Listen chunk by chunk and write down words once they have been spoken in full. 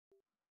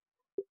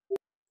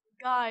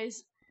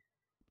Guys,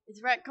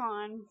 it's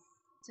Reccon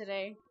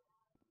today.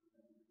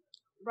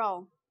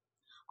 Bro,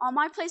 on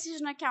my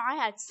PlayStation account, I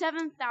had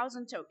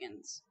 7,000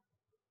 tokens.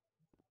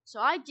 So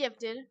I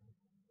gifted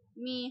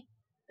me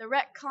the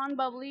Reccon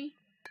Bubbly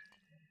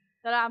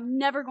that I'm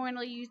never going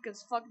to use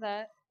because fuck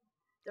that.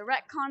 The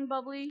Reccon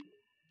Bubbly,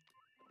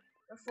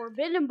 the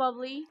Forbidden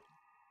Bubbly,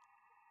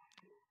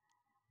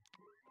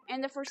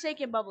 and the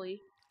Forsaken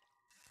Bubbly.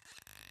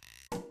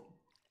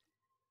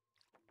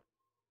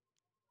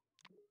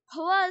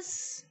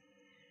 Plus,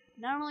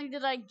 not only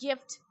did I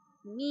gift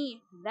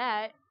me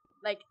that,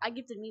 I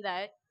gifted me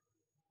that,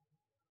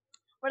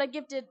 but I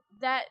gifted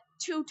that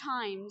 2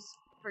 times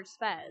for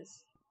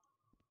Spaz.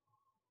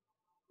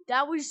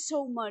 That was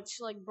so much,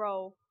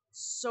 bro,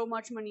 so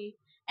much money.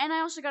 And I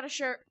also got a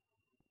shirt.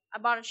 I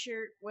bought a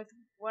shirt with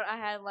what I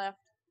had left.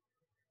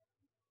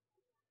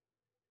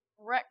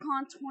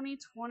 Reccon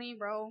 2020,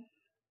 bro.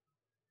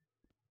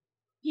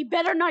 He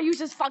better not use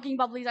his fucking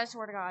bubblies, I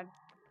swear to God.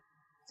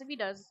 If he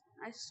does,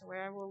 I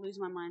swear I will lose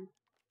my mind.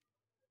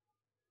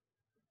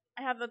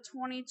 I have the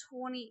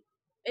 2020.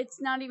 It's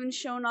not even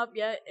shown up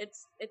yet.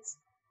 It's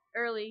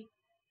early.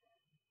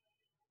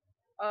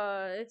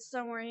 It's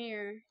somewhere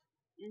here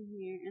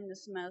in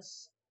this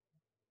mess.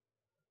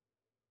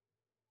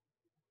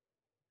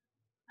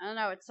 I don't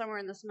know, it's somewhere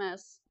in this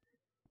mess.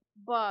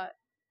 But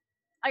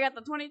I got the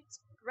 20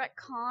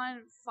 Reccon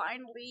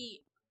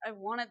finally. I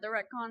wanted the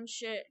Reccon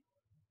shit.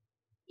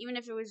 Even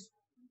if it was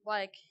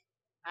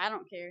I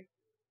don't care.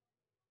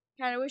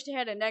 Kinda wish they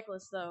had a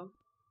necklace though.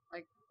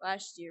 Like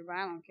last year, but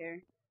I don't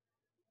care.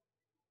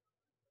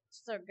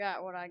 Still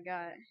got what I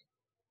got.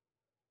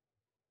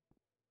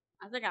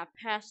 I think I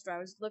passed what I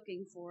was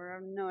looking for. I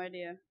have no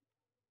idea.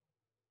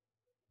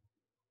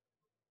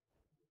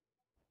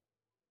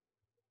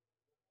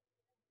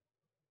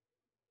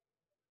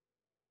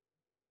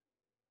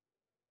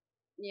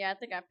 Yeah, I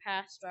think I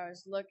passed what I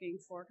was looking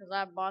for because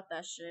I bought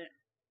that shit.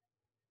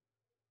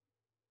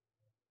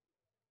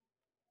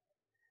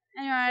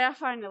 Anyway, I'll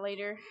find it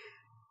later.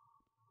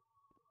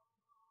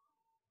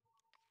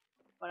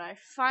 But I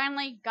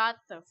finally got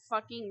the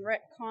fucking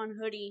Reccon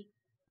hoodie.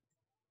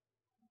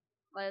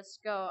 Let's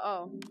go.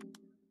 Oh.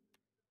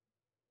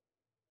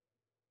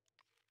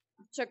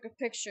 I took a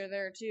picture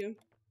there too.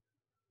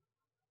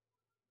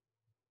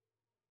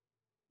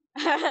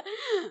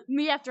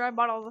 Me after I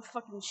bought all the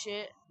fucking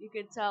shit, you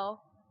could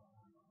tell.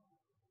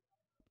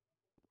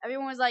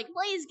 Everyone was like,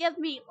 please gift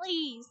me,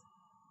 please.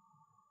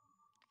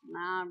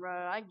 Nah, bro,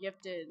 I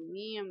gifted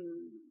me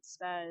and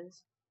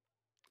Spaz.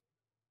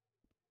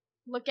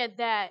 Look at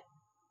that.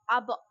 I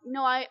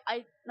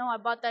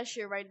bought that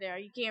shit right there.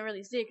 You can't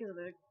really see it because of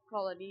the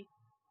quality.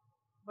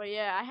 But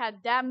yeah, I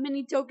had that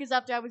many tokens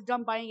after I was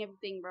done buying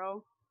everything,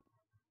 bro.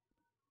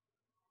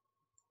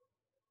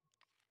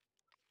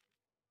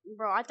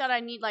 Bro, I thought I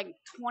need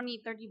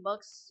 20, 30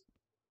 bucks.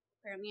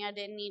 Apparently I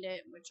didn't need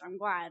it, which I'm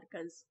glad,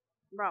 because,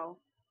 bro,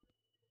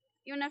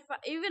 even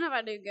if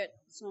I do get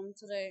some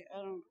today,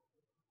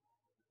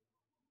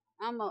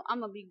 I'm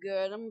gonna be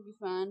good. I'm gonna be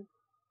fine.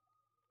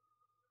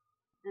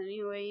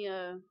 Anyway,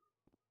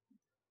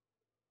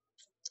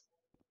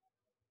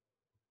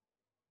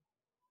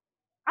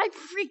 I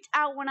freaked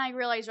out when I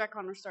realized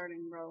Reccon was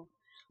starting, bro.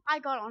 I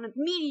got on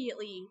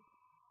immediately.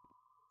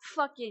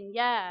 Fucking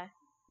yeah.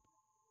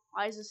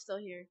 Why is it still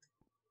here?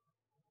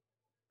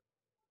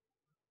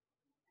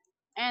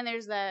 And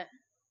there's that.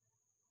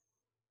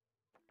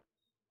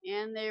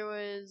 And there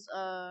was,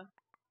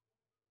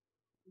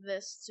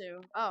 this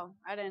too. Oh,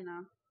 I didn't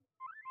know.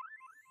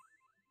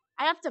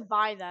 I have to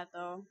buy that,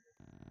 though.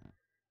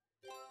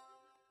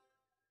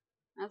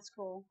 That's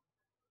cool.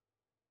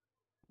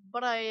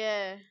 But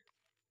I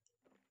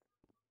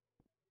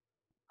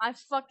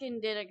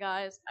fucking did it,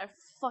 guys. I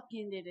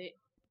fucking did it.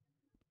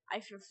 I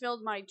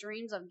fulfilled my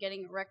dreams of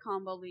getting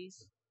Reccon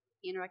Bullies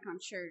and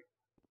Reccon shirt.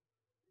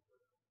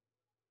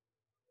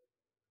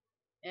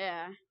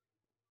 Yeah.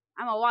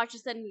 I'm gonna watch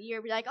this in a year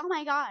and be like, oh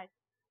my god.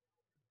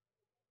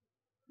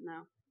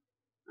 No.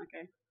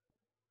 Okay.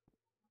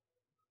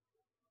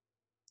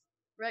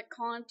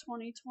 Reccon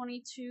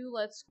 2022,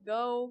 let's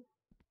go.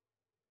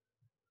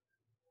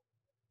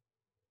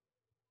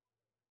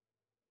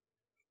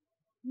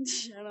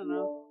 I don't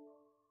know.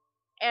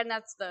 And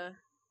that's the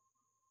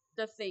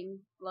thing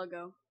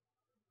logo.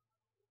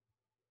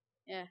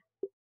 Yeah.